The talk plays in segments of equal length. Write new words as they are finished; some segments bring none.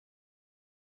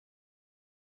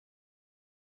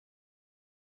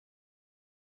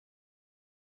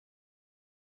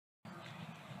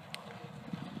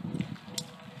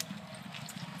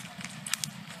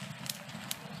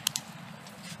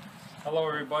Hello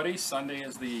everybody, Sunday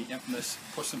is the infamous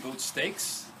Puss in Boots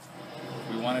Stakes.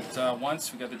 We won it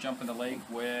once, we got to jump in the lake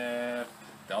with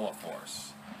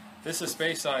Force. This is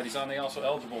Speyside, he's on the also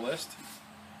eligible list.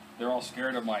 They're all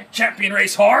scared of my champion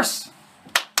race horse!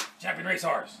 Champion race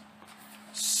horse!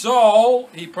 So,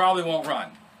 he probably won't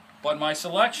run. But my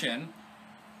selection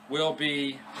will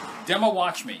be Demo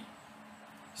Watch Me.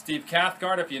 Steve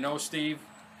Cathcart, if you know Steve,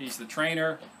 he's the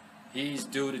trainer. He's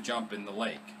due to jump in the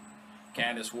lake.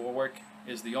 Candace Warwick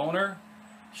is the owner.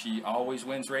 She always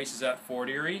wins races at Fort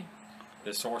Erie.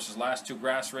 This horse's last two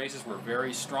grass races were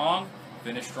very strong.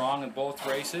 Finished strong in both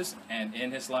races, and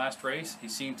in his last race he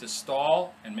seemed to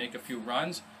stall and make a few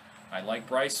runs. I like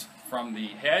Bryce from the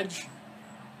hedge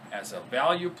as a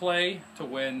value play to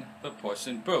win the Puss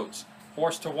in Boots.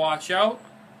 Horse to watch out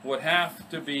would have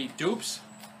to be Dupes.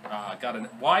 Got a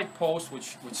wide post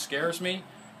which scares me.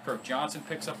 Kirk Johnson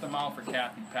picks up the mount for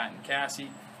Kathy, Pat, and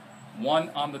Cassie. One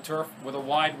on the turf with a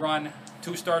wide run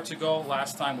 2 starts ago.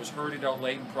 Last time was herded out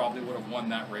late and probably would have won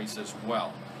that race as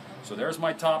well. So there's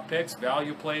my top picks,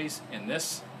 value plays in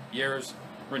this year's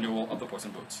renewal of the Puss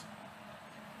in Boots.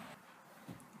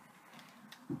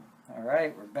 All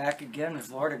right, we're back again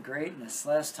with Lord of Great, and this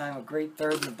last time a great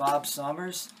third in the Bob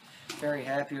Summers. Very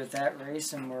happy with that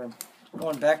race, and we're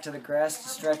going back to the grass to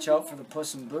stretch out for the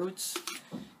Puss in Boots.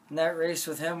 In that race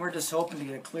with him, we're just hoping to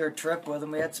get a clear trip with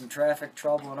him. We had some traffic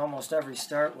trouble in almost every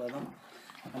start with him.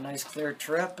 A nice clear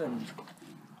trip, and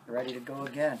ready to go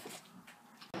again.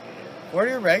 What are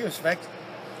your regulars? In fact,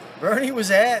 Bernie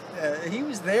was he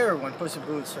was there when Puss in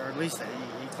Boots, or at least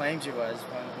he claims he was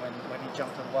when he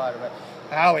jumped in the water. But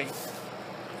Howie,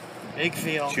 big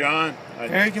field. John,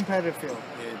 Very competitive field.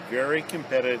 Very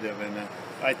competitive, and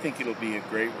I think it'll be a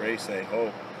great race, I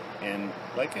hope. And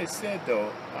like I said,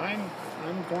 though, I'm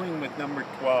going with number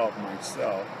 12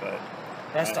 myself. But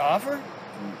Best offer?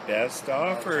 Best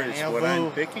offer is what I'm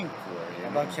picking for. How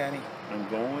about Kenny? I'm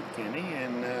going with Kenny,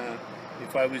 and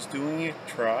if I was doing a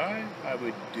try, I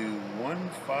would do 1,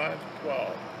 5,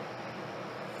 12.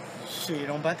 So you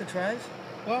don't bet the tries?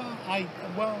 Well,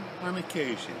 on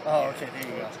occasion. Oh, okay,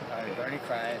 there you go. All right, Bernie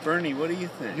cried. Bernie, what do you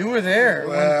think? You were there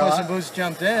when Puss in Boots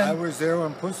jumped in. I was there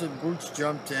when Puss in Boots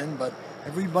jumped in, but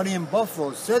everybody in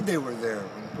Buffalo said they were there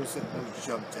when Puss in Boots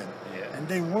jumped in, and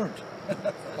they weren't.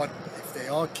 But if they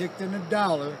all kicked in $1,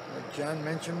 like John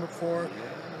mentioned before,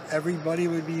 everybody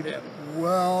would be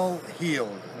well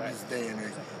heeled in this day and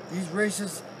age. These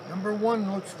races, number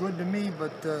 1 looks good to me,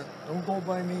 but don't go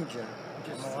by me, John.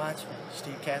 Just watch me,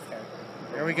 Steve Cathcart.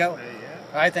 There we go. All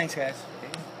right, thanks, guys.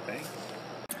 Thanks.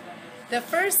 The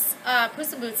first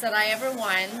Puss in Boots that I ever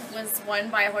won was won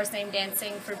by a horse named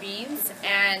Dancing for Beans,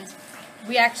 and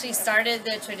we actually started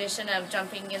the tradition of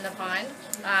jumping in the pond.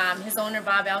 His owner,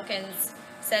 Bob Elkins,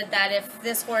 said that if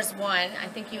this horse won, I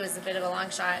think he was a bit of a long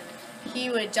shot, he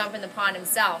would jump in the pond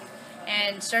himself.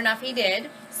 And sure enough, he did.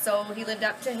 So he lived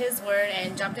up to his word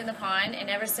and jumped in the pond, and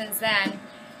ever since then,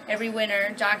 every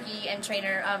winter, jockey and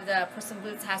trainer of the Puss in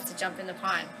Boots has to jump in the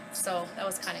pond. So that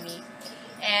was kind of neat.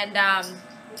 And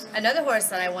another horse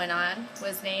that I went on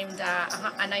was named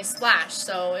A Nice Splash.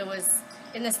 So it was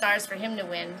in the stars for him to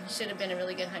win. Should have been a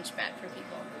really good hunchback for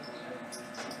people.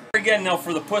 Again now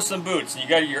for the Puss in Boots. You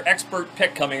got your expert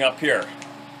pick coming up here.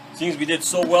 Seems we did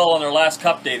so well on our last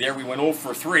Cup day there. We went 0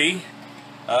 for 3.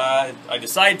 I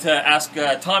decided to ask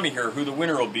Tommy here who the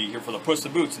winner will be here for the Puss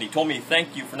in Boots, and he told me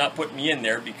thank you for not putting me in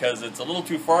there because it's a little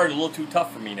too far and a little too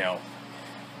tough for me now.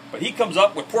 But he comes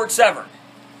up with Port Severn.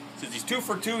 Says he's 2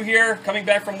 for 2 here, coming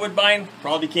back from Woodbine,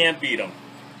 probably can't beat him.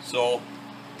 So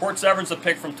Port Severn's a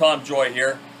pick from Tom Joy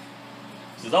here.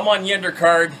 Says I'm on the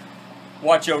undercard,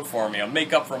 watch out for me, I'll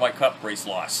make up for my Cup race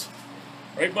loss.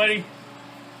 Right, buddy?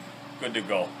 Good to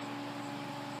go.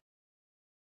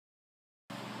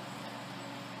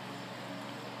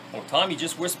 Well, Tommy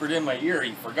just whispered in my ear,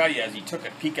 he forgot as he took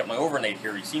a peek at my overnight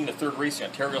here, he seen the 3rd race in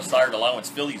Ontario sired Allowance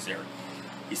fillies there.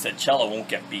 He said Chella won't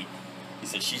get beat. He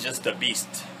said she's just a beast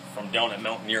from down at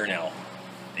Mountaineer now.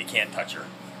 They can't touch her.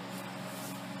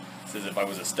 He says if I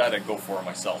was a stud, I'd go for her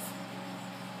myself.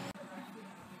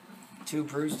 2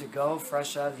 brews to go,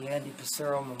 fresh out of the Andy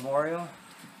Pissarro Memorial,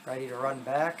 ready to run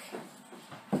back.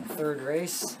 3rd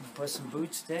race, Puss in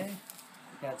Boots Day.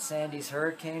 Got Sandy's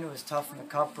Hurricane, who was tough in the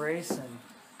Cup race and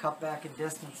cut back in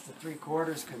distance to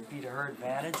 3/4, could beat her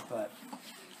advantage, but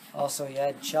also you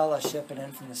had Chella shipping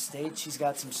in from the States. She's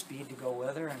got some speed to go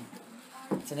with her, and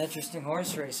it's an interesting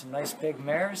horse race. Some nice big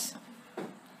mares.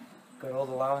 Good old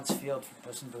Allowance field for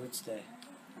Puss in Boots Day.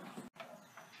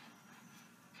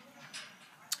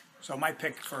 So my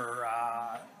pick for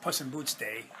Puss in Boots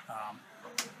Day,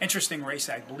 interesting race,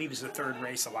 I believe is the 3rd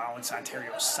race, Allowance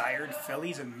Ontario sired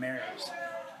fillies and mares.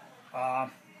 I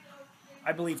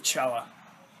believe Cella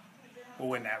will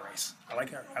win that race. I like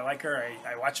her.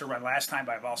 I watched her run last time,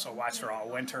 but I've also watched her all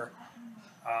winter.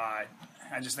 I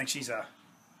just think she's a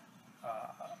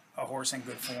horse in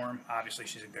good form. Obviously,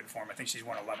 she's in good form. I think she's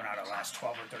won 11 out of the last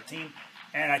 12 or 13.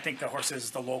 And I think the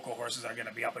local horses are going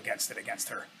to be up against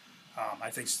her. I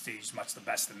think she's much the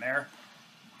best in there.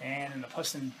 And in the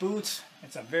Puss in Boots, I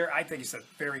think it's a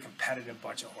very competitive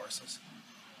bunch of horses.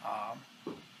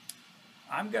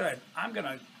 I'm gonna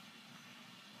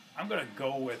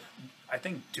go with, I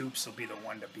think Dupes will be the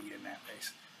one to beat in that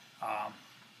race.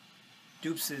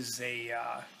 Dupes is a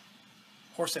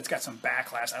horse that's got some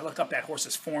backlash. I looked up that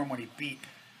horse's form when he beat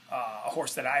a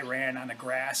horse that I ran on the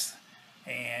grass,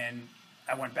 and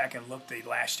I went back and looked at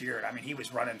last year. I mean, he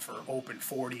was running for open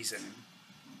 40s and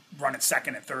running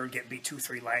second and third, getting beat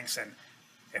 2-3 lengths. And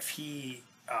if he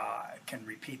can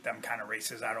repeat them kind of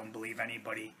races, I don't believe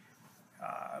anybody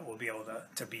will be able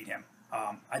to beat him.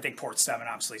 I think Port 7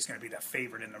 obviously is going to be the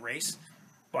favorite in the race,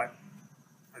 but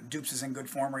Dupes is in good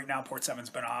form right now. Port 7's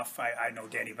been off. I know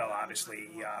Danny Vella obviously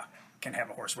can have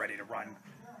a horse ready to run,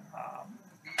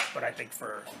 but I think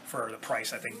for the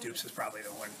price, I think Dupes is probably the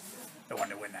one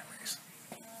to win that race.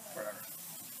 Whatever.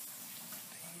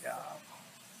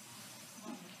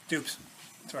 Dupes.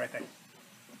 That's what I think.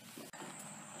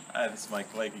 Hi, this is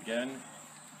Mike Lake again.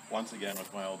 Once again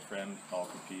with my old friend, Paul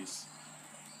for Peace.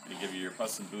 I'm going to give you your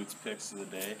Puss in Boots picks of the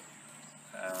day.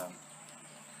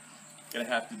 Going to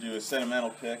have to do a sentimental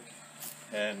pick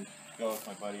and go with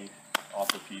my buddy, All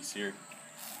for Peace here.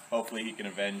 Hopefully he can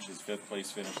avenge his 5th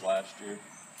place finish last year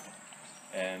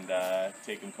and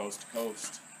take him coast to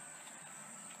coast.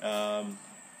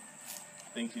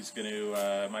 I think he's going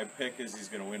to, my pick is he's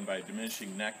going to win by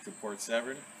diminishing neck to Port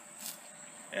 7.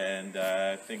 And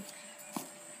I think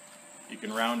you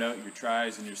can round out your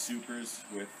tries and your supers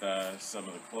with some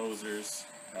of the closers,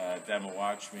 Demo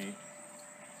Watch Me,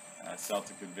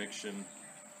 Celtic Conviction,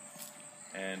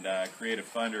 and Creative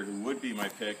Thunder, who would be my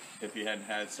pick if he hadn't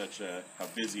had such a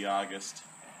busy August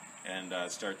and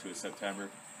start to a September.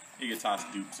 You could toss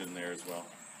Dupes in there as well.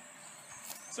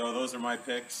 So those are my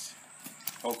picks.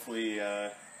 Hopefully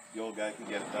the old guy can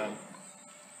get it done.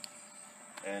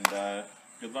 And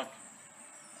good luck.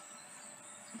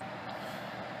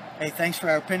 Hey, thanks for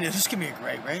our opinion. This is going to be a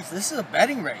great race. This is a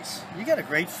betting race. You got a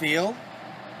great field.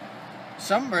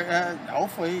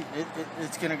 Hopefully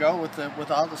it's going to go with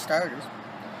all the starters.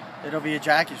 It'll be a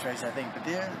jockey's race, I think. But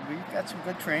we've got some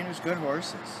good trainers, good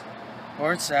horses.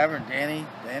 Port 7, Danny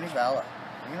Vella.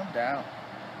 Bring him down.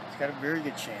 He's got a very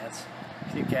good chance.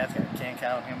 Steve Cathcart can't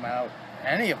count him out.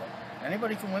 Any of them.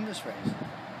 Anybody can win this race.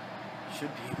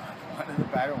 Should be one of the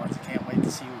better ones. I can't wait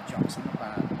to see who jumps in the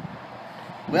pond.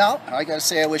 Well, I got to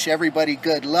say I wish everybody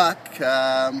good luck.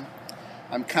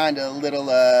 I'm kind of a little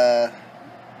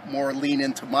more lean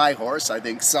into my horse. I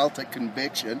think Celtic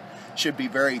Conviction should be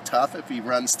very tough if he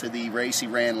runs to the race he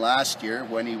ran last year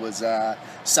when he was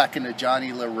second to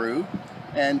Johnny LaRue.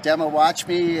 And Demo Watch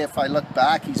Me, if I look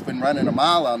back, he's been running a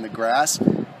mile on the grass.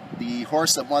 The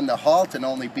horse that won the Halton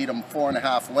only beat him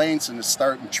 4.5 lengths in the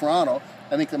start in Toronto.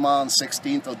 I think the mile on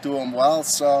 16th will do him well.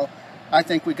 So I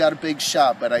think we got a big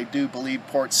shot, but I do believe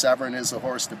Port 7 is the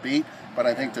horse to beat. But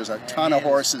I think there's a ton of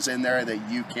horses in there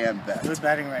that you can bet. Good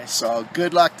betting race. So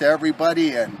good luck to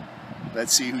everybody, and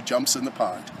let's see who jumps in the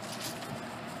pond.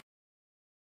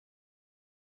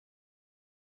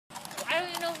 I don't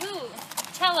even know who.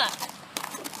 Cella.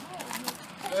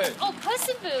 Hey. Oh, Puss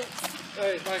in Boots.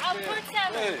 Hey, Mike. Port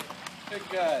 7. Hey, big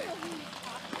guy.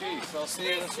 Peace. I'll see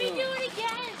you soon. Let's redo it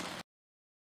again.